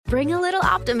Bring a little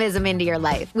optimism into your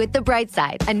life with The Bright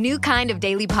Side, a new kind of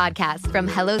daily podcast from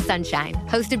Hello Sunshine,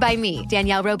 hosted by me,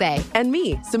 Danielle Robay. And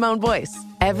me, Simone Boyce.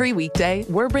 Every weekday,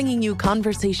 we're bringing you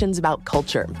conversations about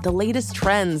culture, the latest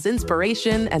trends,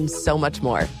 inspiration, and so much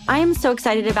more. I am so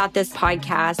excited about this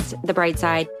podcast, The Bright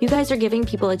Side. You guys are giving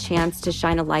people a chance to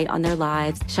shine a light on their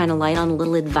lives, shine a light on a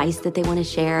little advice that they want to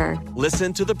share.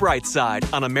 Listen to The Bright Side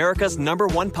on America's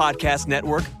 #1 podcast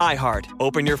network, iHeart.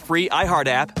 Open your free iHeart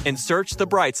app and search The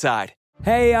Bright Side.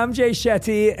 Hey, I'm Jay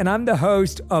Shetty, and I'm the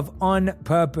host of On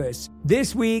Purpose.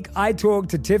 This week, I talked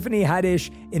to Tiffany Haddish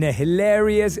in a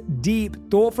hilarious, deep,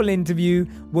 thoughtful interview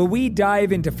where we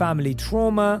dive into family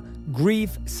trauma,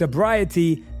 grief,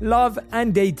 sobriety, love,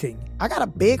 and dating. I got a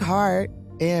big heart,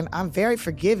 and I'm very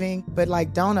forgiving, but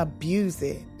don't abuse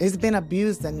it. It's been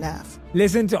abused enough.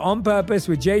 Listen to On Purpose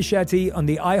with Jay Shetty on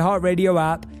the iHeartRadio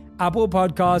app, Apple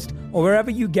Podcast, or wherever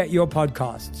you get your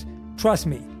podcasts. Trust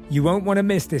me, you won't want to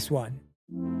miss this one.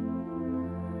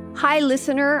 Hi,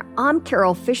 listener. I'm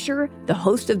Carol Fisher, the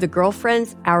host of The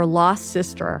Girlfriends, Our Lost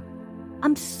Sister.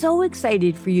 I'm so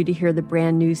excited for you to hear the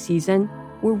brand new season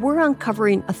where we're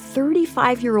uncovering a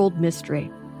 35-year-old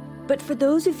mystery. But for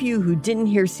those of you who didn't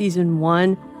hear season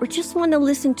 1 or just want to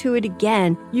listen to it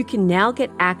again, you can now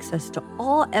get access to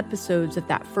all episodes of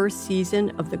that first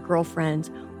season of The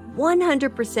Girlfriends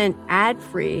 100%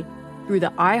 ad-free through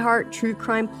the iHeart True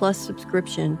Crime Plus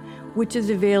subscription, which is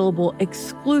available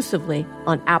exclusively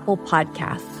on Apple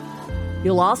Podcasts.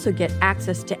 You'll also get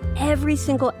access to every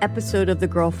single episode of The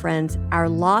Girlfriends, Our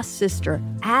Lost Sister,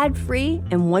 ad-free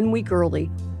and 1 week early,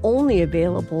 only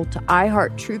available to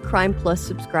iHeart True Crime Plus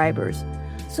subscribers.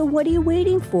 So what are you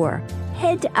waiting for?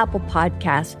 Head to Apple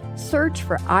Podcasts, search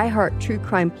for iHeart True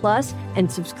Crime Plus, and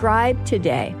subscribe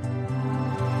today.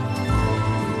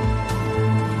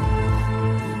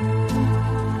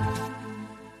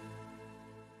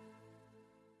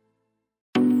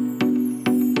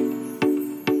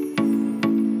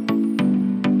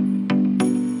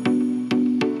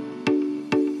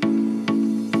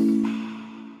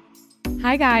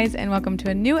 Hi guys, and welcome to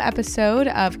a new episode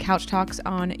of Couch Talks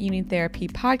on You Need Therapy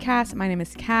podcast. My name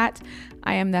is Kat.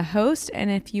 I am the host, and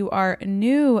if you are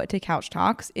new to Couch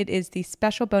Talks, it is the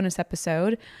special bonus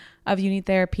episode of You Need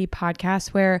Therapy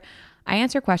podcast where I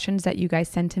answer questions that you guys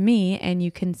send to me, and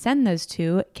you can send those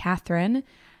to Catherine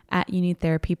at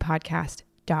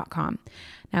youneedtherapypodcast.com.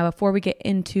 Now, before we get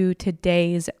into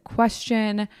today's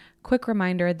question, quick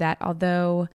reminder that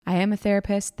although I am a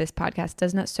therapist, this podcast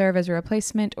does not serve as a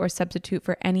replacement or substitute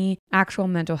for any actual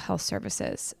mental health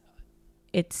services.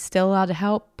 It's still allowed to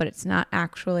help, but it's not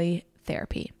actually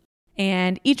therapy.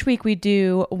 And each week we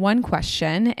do one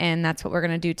question, and that's what we're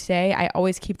going to do today. I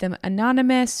always keep them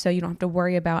anonymous, so you don't have to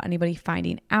worry about anybody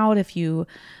finding out if you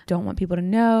don't want people to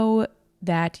know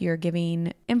that you're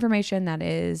giving information that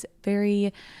is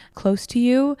very close to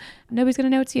you. Nobody's going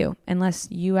to know it's you unless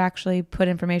you actually put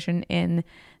information in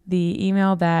the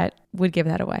email that would give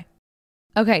that away.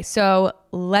 Okay, so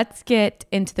let's get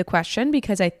into the question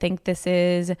because I think this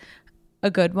is a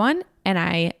good one. And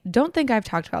I don't think I've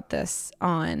talked about this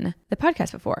on the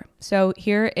podcast before. So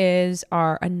here is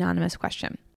our anonymous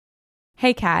question.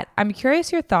 Hey Kat, I'm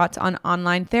curious your thoughts on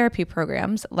online therapy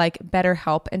programs like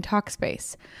BetterHelp and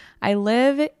Talkspace. I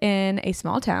live in a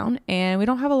small town and we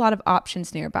don't have a lot of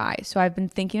options nearby, so I've been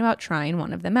thinking about trying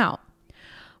one of them out.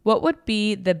 What would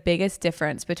be the biggest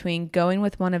difference between going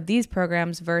with one of these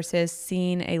programs versus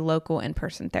seeing a local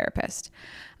in-person therapist?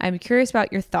 I'm curious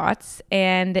about your thoughts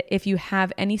and if you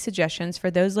have any suggestions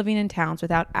for those living in towns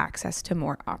without access to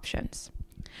more options.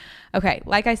 Okay,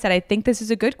 like I said, I think this is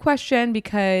a good question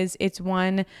because it's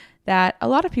one that a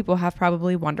lot of people have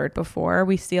probably wondered before.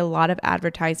 We see a lot of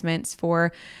advertisements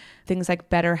for things like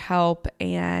BetterHelp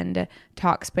and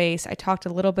Talkspace. I talked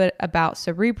a little bit about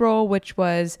Cerebral, which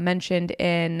was mentioned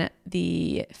in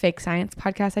the Fake Science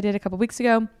podcast I did a couple weeks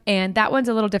ago. And that one's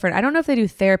a little different. I don't know if they do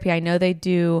therapy. I know they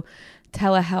do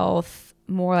telehealth,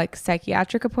 more like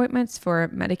psychiatric appointments for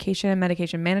medication and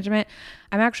medication management.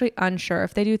 I'm actually unsure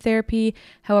if they do therapy.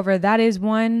 However, that is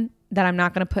one that I'm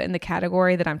not going to put in the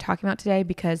category that I'm talking about today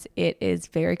because it is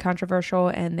very controversial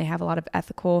and they have a lot of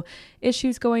ethical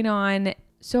issues going on.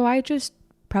 So I just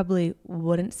probably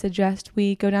wouldn't suggest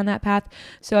we go down that path.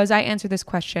 So as I answer this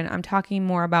question, I'm talking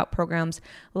more about programs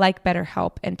like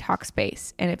BetterHelp and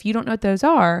Talkspace. And if you don't know what those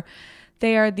are,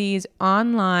 they are these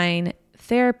online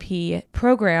therapy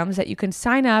programs that you can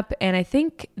sign up. And I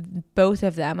think both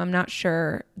of them, I'm not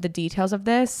sure the details of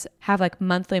this, have like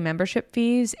monthly membership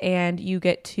fees, and you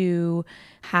get to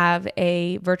have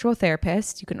a virtual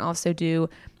therapist. You can also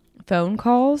do phone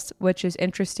calls, which is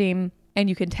interesting and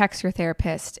you can text your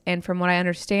therapist. And from what I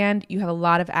understand, you have a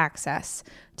lot of access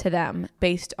to them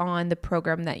based on the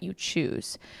program that you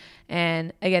choose.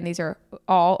 And again, these are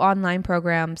all online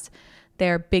programs.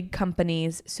 They're big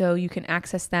companies, so you can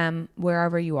access them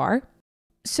wherever you are.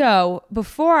 So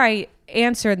before I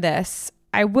answer this,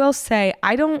 I will say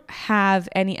I don't have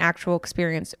any actual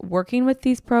experience working with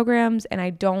these programs, and I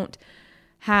don't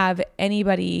have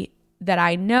anybody that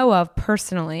I know of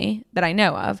personally, that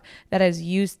has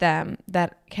used them,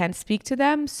 that can speak to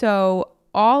them. So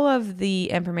all of the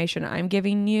information I'm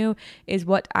giving you is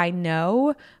what I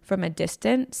know from a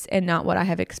distance and not what I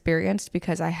have experienced,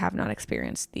 because I have not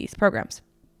experienced these programs.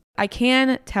 I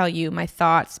can tell you my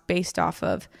thoughts based off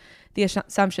of the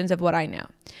assumptions of what I know.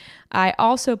 I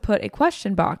also put a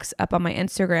question box up on my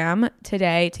Instagram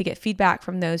today to get feedback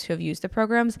from those who have used the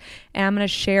programs. And I'm going to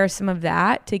share some of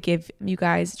that to give you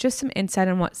guys just some insight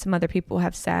on what some other people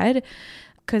have said,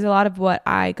 because a lot of what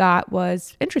I got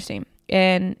was interesting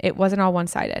and it wasn't all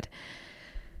one-sided.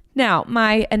 Now,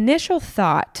 my initial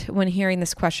thought when hearing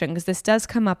this question, because this does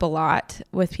come up a lot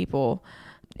with people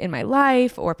in my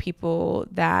life or people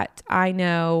that I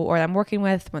know or I'm working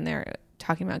with when they're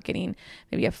talking about getting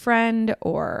maybe a friend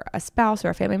or a spouse or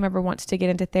a family member wants to get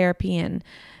into therapy and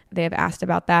they have asked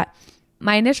about that.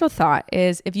 My initial thought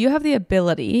is if you have the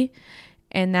ability,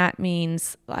 and that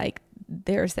means like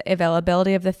there's the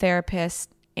availability of the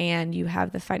therapist and you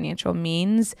have the financial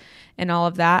means and all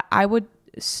of that, I would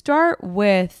start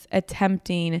with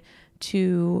attempting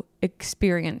to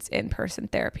experience in-person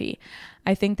therapy.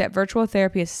 I think that virtual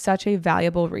therapy is such a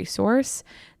valuable resource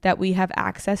that we have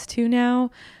access to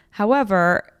now.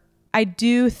 However, I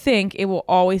do think it will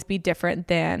always be different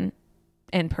than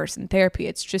in-person therapy.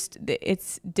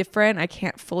 It's different. I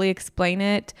can't fully explain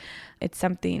it. It's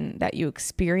something that you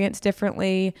experience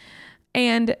differently.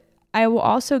 And I will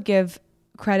also give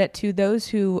credit to those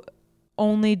who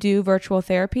only do virtual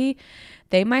therapy.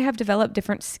 They might have developed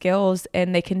different skills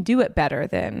and they can do it better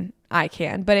than I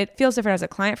can, but it feels different as a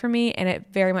client for me, and it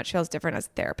very much feels different as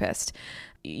a therapist.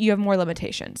 You have more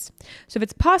limitations. So if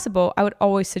it's possible, I would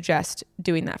always suggest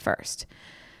doing that first.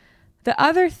 The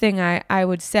other thing I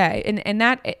would say, and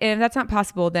if that's not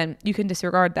possible, then you can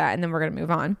disregard that, and then we're going to move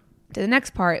on to the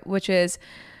next part, which is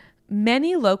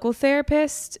many local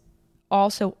therapists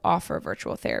also offer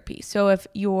virtual therapy. So if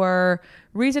your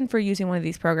reason for using one of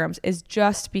these programs is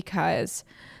just because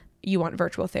you want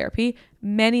virtual therapy,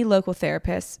 many local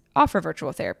therapists offer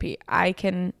virtual therapy. I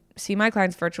can see my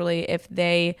clients virtually if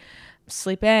they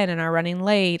sleep in and are running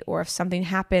late, or if something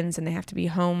happens and they have to be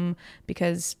home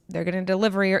because they're getting a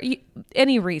delivery, or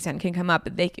any reason can come up.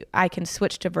 I can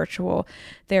switch to virtual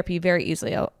therapy very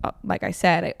easily. Like I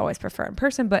said, I always prefer in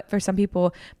person, but for some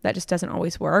people that just doesn't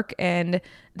always work, and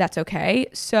that's okay.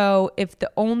 So if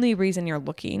the only reason you're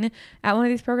looking at one of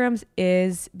these programs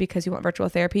is because you want virtual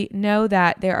therapy, know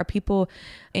that there are people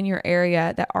in your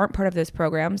area that aren't part of those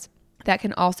programs that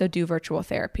can also do virtual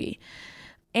therapy.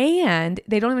 And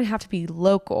they don't even have to be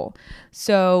local.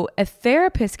 So a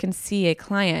therapist can see a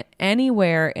client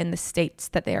anywhere in the states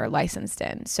that they are licensed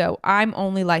in. So I'm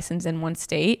only licensed in one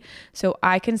state. So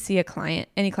I can see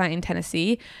any client in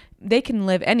Tennessee. They can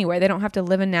live anywhere. They don't have to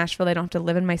live in Nashville. They don't have to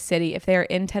live in my city. If they're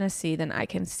in Tennessee, then I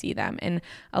can see them. And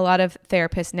a lot of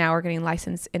therapists now are getting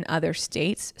licensed in other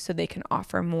states so they can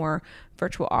offer more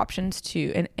virtual options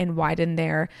and widen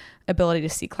their ability to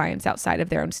see clients outside of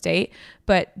their own state.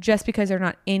 But just because they're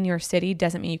not in your city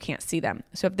doesn't mean you can't see them.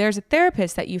 So if there's a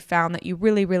therapist that you found that you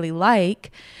really, really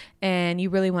like and you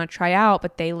really want to try out,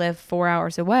 but they live 4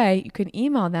 hours away, you can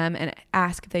email them and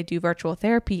ask if they do virtual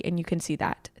therapy, and you can see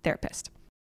that therapist.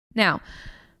 Now,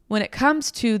 when it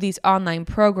comes to these online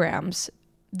programs,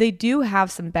 they do have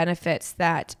some benefits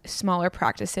that smaller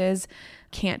practices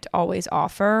can't always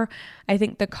offer. I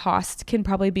think the cost can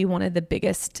probably be one of the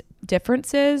biggest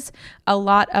differences. A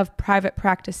lot of private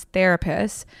practice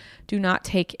therapists do not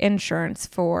take insurance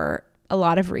for a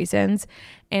lot of reasons,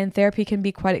 and therapy can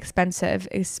be quite expensive,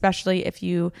 especially if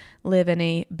you live in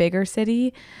a bigger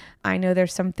city. I know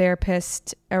there's some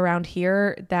therapists around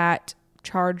here that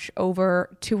charge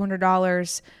over $200,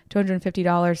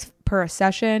 $250 per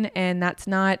session, and that's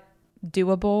not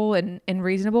doable and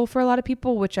reasonable for a lot of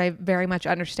people, which I very much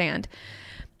understand.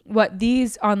 What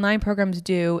these online programs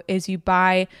do is you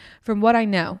buy, from what I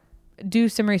know, do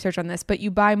some research on this, but you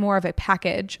buy more of a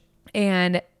package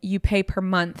and you pay per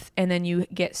month, and then you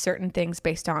get certain things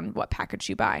based on what package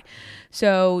you buy.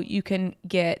 So you can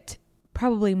get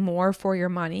probably more for your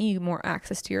money, more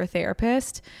access to your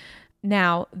therapist.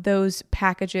 Now, those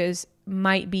packages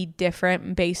might be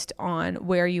different based on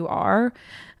where you are.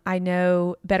 I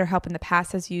know BetterHelp in the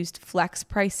past has used flex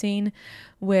pricing,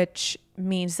 which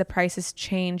means the prices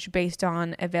change based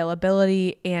on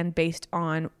availability and based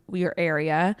on your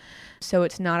area. So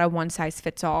it's not a one size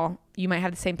fits all. You might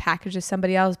have the same package as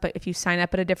somebody else, but if you sign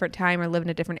up at a different time or live in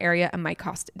a different area, it might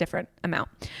cost a different amount.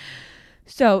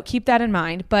 So keep that in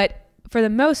mind. But for the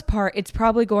most part, it's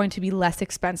probably going to be less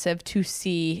expensive to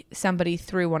see somebody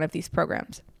through one of these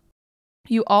programs.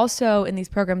 You also, in these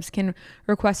programs, can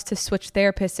request to switch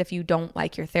therapists if you don't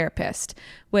like your therapist,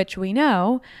 which we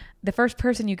know the first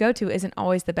person you go to isn't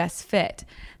always the best fit.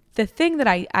 The thing that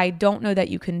I don't know that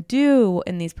you can do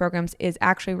in these programs is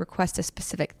actually request a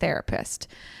specific therapist.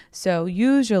 So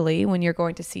usually when you're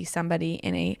going to see somebody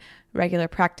in a regular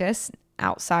practice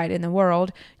outside in the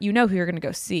world, you know who you're going to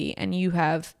go see, and you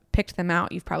have picked them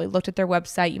out. You've probably looked at their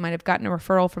website. You might have gotten a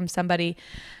referral from somebody.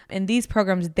 In these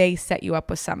programs, they set you up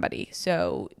with somebody.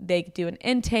 So they do an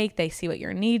intake, they see what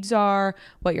your needs are,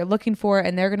 what you're looking for,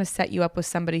 and they're going to set you up with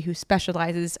somebody who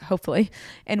specializes, hopefully,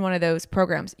 in one of those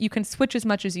programs. You can switch as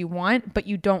much as you want, but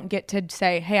you don't get to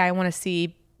say, hey, I want to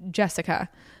see Jessica.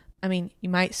 I mean, you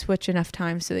might switch enough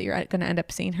times so that you're going to end up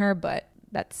seeing her, but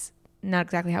that's not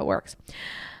exactly how it works.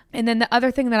 And then the other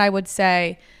thing that I would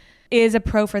say is a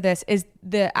pro for this is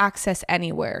the access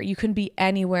anywhere. You can be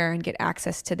anywhere and get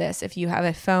access to this if you have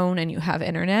a phone and you have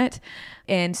internet.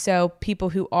 And so people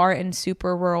who are in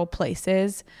super rural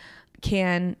places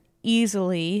can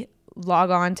easily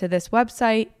log on to this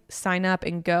website, sign up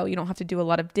and go. You don't have to do a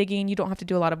lot of digging. You don't have to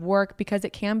do a lot of work, because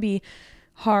it can be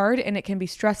hard and it can be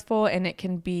stressful and it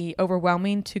can be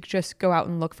overwhelming to just go out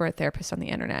and look for a therapist on the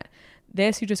internet.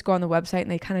 This, you just go on the website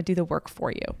and they kind of do the work for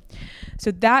you.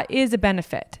 So that is a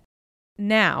benefit.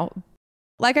 Now,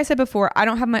 like I said before, I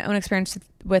don't have my own experience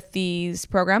with these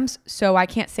programs, so I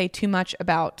can't say too much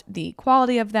about the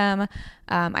quality of them.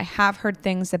 I have heard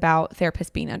things about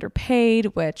therapists being underpaid,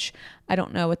 which I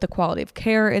don't know what the quality of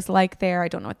care is like there. I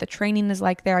don't know what the training is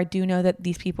like there. I do know that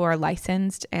these people are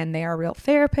licensed and they are real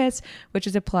therapists, which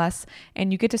is a plus,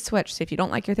 and you get to switch. So if you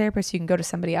don't like your therapist, you can go to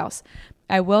somebody else.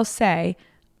 I will say,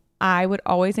 I would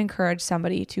always encourage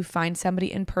somebody to find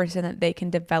somebody in person that they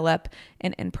can develop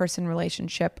an in-person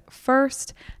relationship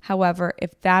first. However,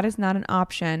 if that is not an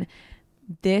option,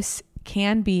 this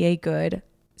can be a good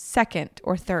second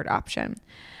or third option.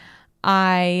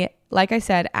 Like I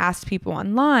said, asked people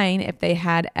online if they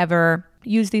had ever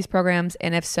used these programs,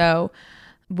 and if so,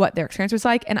 what their experience was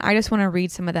like. And I just want to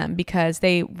read some of them because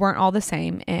they weren't all the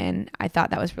same. And I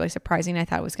thought that was really surprising. I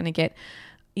thought it was going to get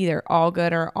either all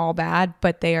good or all bad,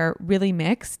 but they are really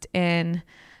mixed. And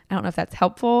I don't know if that's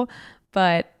helpful,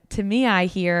 but to me, I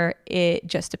hear it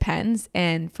just depends.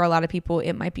 And for a lot of people,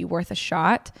 it might be worth a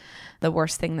shot. The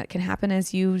worst thing that can happen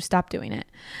is you stop doing it.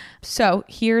 So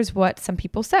here's what some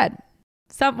people said.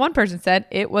 One person said,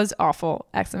 "It was awful!" !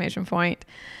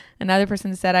 Another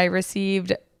person said, "I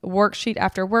received worksheet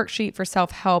after worksheet for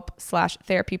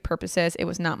self-help/therapy purposes. It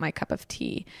was not my cup of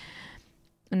tea."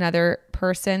 Another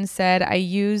person said, "I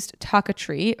used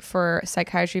Talkatree for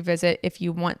psychiatry visit. If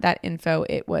you want that info,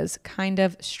 it was kind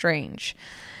of strange."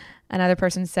 Another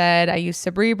person said, "I used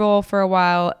Cerebral for a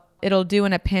while. It'll do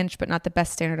in a pinch, but not the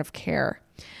best standard of care."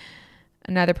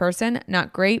 Another person,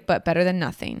 "Not great, but better than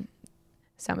nothing."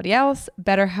 Somebody else,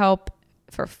 "BetterHelp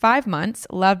for 5 months.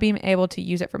 Love being able to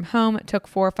use it from home. Took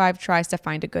 4 or 5 tries to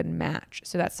find a good match."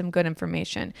 So that's some good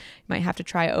information. You might have to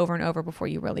try it over and over before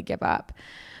you really give up.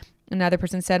 Another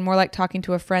person said, "More like talking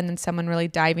to a friend than someone really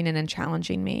diving in and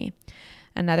challenging me."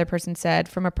 Another person said,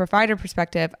 "From a provider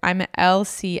perspective, I'm at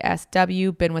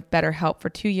LCSW, been with BetterHelp for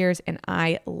 2 years, and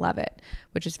I love it,"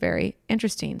 which is very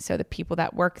interesting. So the people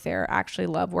that work there actually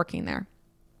love working there.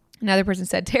 Another person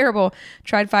said, "Terrible.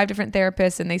 Tried 5 different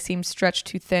therapists and they seemed stretched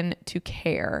too thin to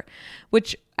care,"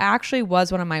 which actually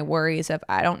was one of my worries of,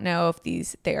 I don't know if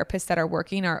these therapists that are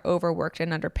working are overworked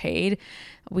and underpaid.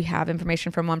 We have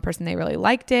information from one person, they really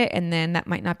liked it, and then that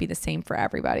might not be the same for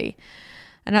everybody.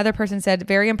 Another person said,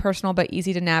 "Very impersonal but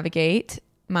easy to navigate."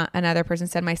 Another person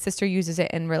said, "My sister uses it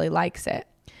and really likes it."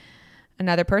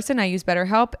 Another person, "I use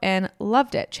BetterHelp and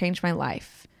loved it. Changed my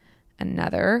life."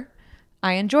 Another,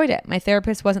 "I enjoyed it. My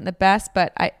therapist wasn't the best,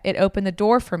 but it opened the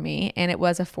door for me and it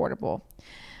was affordable."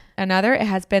 Another, "It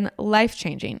has been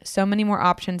life-changing. So many more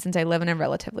options since I live in a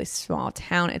relatively small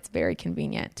town. It's very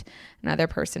convenient." Another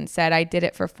person said, "I did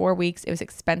it for 4 weeks. It was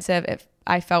expensive.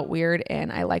 I felt weird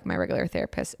and I like my regular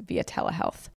therapist via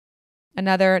telehealth."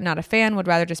 Another, "Not a fan. Would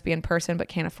rather just be in person but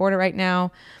can't afford it right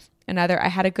now." Another, "I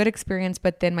had a good experience,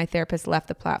 but then my therapist left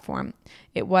the platform.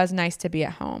 It was nice to be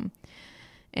at home."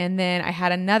 And then I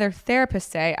had another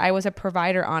therapist say, "I was a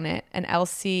provider on it, an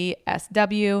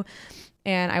LCSW,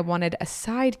 and I wanted a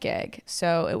side gig.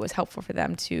 So it was helpful for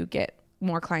them to get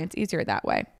more clients easier that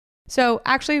way." So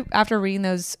actually, after reading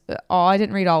those I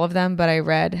didn't read all of them, but I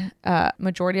read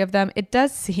majority of them. It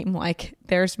does seem like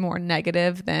there's more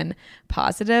negative than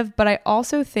positive, but I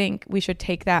also think we should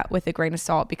take that with a grain of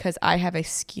salt because I have a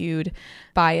skewed,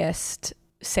 biased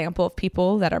sample of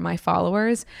people that are my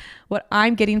followers. What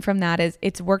I'm getting from that is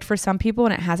it's worked for some people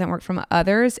and it hasn't worked for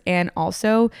others. And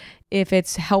also, if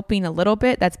it's helping a little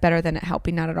bit, that's better than it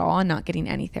helping not at all and not getting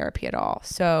any therapy at all.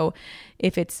 So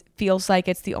if it feels like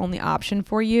it's the only option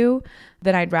for you,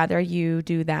 then I'd rather you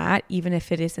do that, even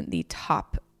if it isn't the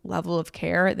top level of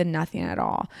care, than nothing at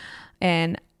all.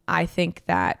 And I think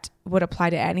that would apply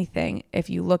to anything. If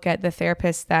you look at the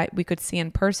therapists that we could see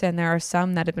in person, there are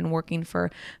some that have been working for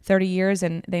 30 years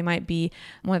and they might be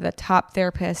one of the top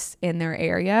therapists in their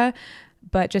area.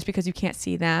 But just because you can't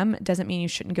see them doesn't mean you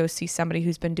shouldn't go see somebody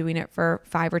who's been doing it for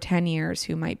 5 or 10 years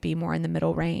who might be more in the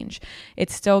middle range.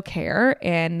 It's still care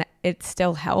and it's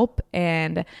still help,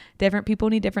 and different people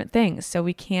need different things. So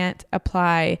we can't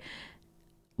apply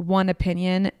one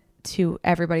opinion to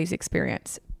everybody's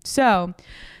experience. So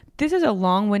this is a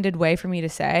long-winded way for me to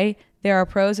say there are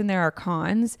pros and there are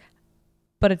cons,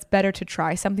 but it's better to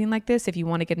try something like this if you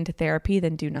want to get into therapy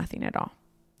than do nothing at all.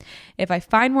 If I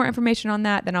find more information on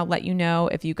that, then I'll let you know.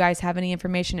 If you guys have any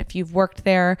information, if you've worked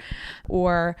there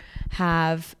or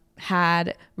have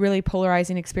had really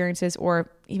polarizing experiences, or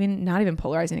even not even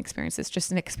polarizing experiences,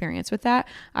 just an experience with that,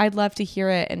 I'd love to hear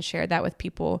it and share that with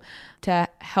people to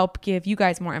help give you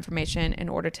guys more information in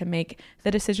order to make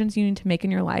the decisions you need to make in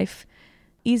your life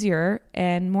easier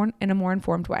and more in a more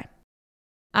informed way.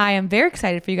 I am very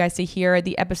excited for you guys to hear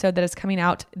the episode that is coming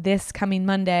out this coming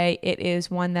Monday. It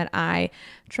is one that I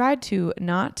tried to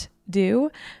not do,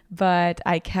 but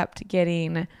I kept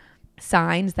getting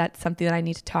signs that's something that I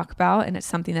need to talk about, and it's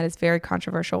something that is very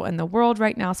controversial in the world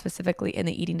right now, specifically in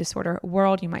the eating disorder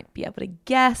world. You might be able to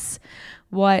guess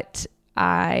what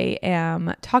I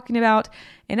am talking about.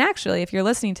 And actually, if you're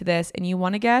listening to this and you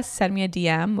want to guess, send me a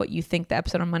DM what you think the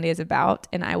episode on Monday is about,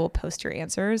 and I will post your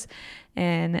answers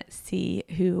and see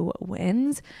who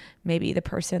wins. Maybe the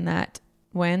person that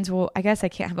wins, well, I guess I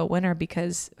can't have a winner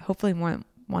because hopefully one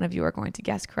of you are going to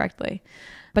guess correctly.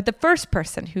 But the first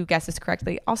person who guesses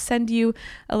correctly, I'll send you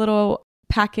a little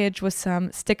package with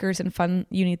some stickers and fun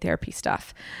You Need Therapy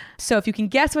stuff. So if you can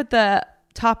guess what the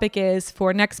topic is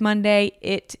for next Monday,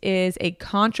 it is a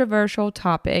controversial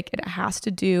topic. It has to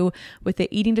do with the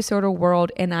eating disorder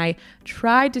world, and I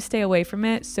tried to stay away from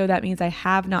it, so that means I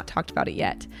have not talked about it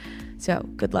yet. So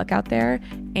good luck out there,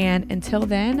 and until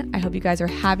then, I hope you guys are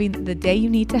having the day you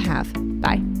need to have.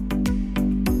 Bye.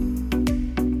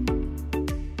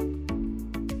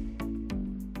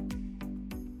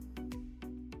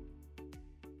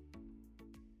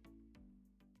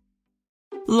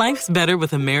 Life's better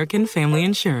with American Family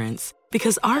Insurance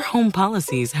because our home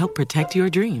policies help protect your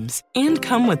dreams and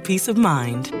come with peace of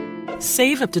mind.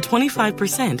 Save up to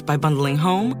 25% by bundling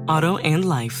home, auto, and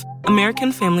life.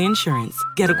 American Family Insurance.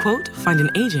 Get a quote, find an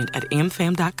agent at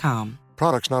amfam.com.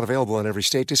 Products not available in every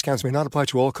state. Discounts may not apply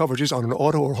to all coverages on an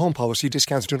auto or home policy.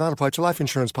 Discounts do not apply to life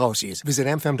insurance policies. Visit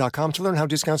amfam.com to learn how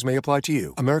discounts may apply to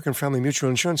you. American Family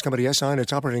Mutual Insurance Company, SI, and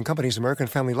its operating companies, American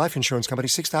Family Life Insurance Company,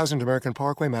 6000 American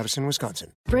Parkway, Madison,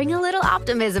 Wisconsin. Bring a little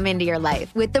optimism into your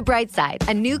life with The Bright Side,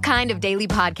 a new kind of daily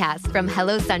podcast from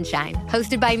Hello Sunshine,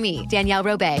 hosted by me, Danielle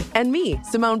Robay. And me,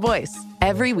 Simone Boyce.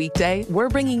 Every weekday, we're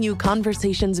bringing you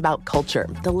conversations about culture,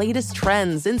 the latest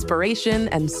trends, inspiration,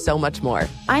 and so much more.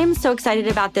 I am so excited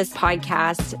about this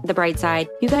podcast, The Bright Side.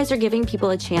 You guys are giving people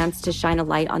a chance to shine a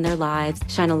light on their lives,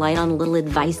 shine a light on a little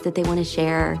advice that they want to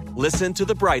share. Listen to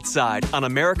The Bright Side on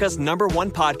America's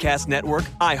 #1 podcast network,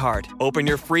 iHeart. Open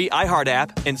your free iHeart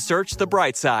app and search The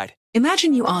Bright Side.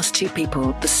 Imagine you ask two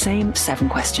people the same 7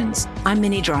 questions. I'm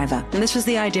Minnie Driver, and this was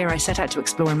the idea I set out to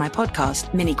explore in my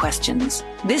podcast, Minnie Questions.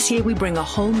 This year, we bring a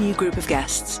whole new group of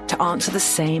guests to answer the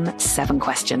same 7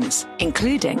 questions,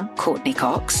 including Courtney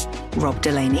Cox, Rob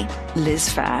Delaney, Liz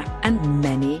Phair, and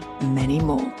many, many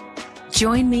more.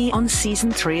 Join me on Season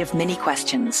 3 of Minnie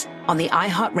Questions on the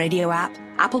iHeartRadio app,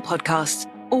 Apple Podcasts,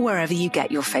 or wherever you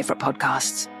get your favorite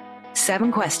podcasts.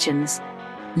 7 questions,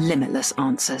 limitless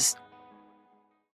answers.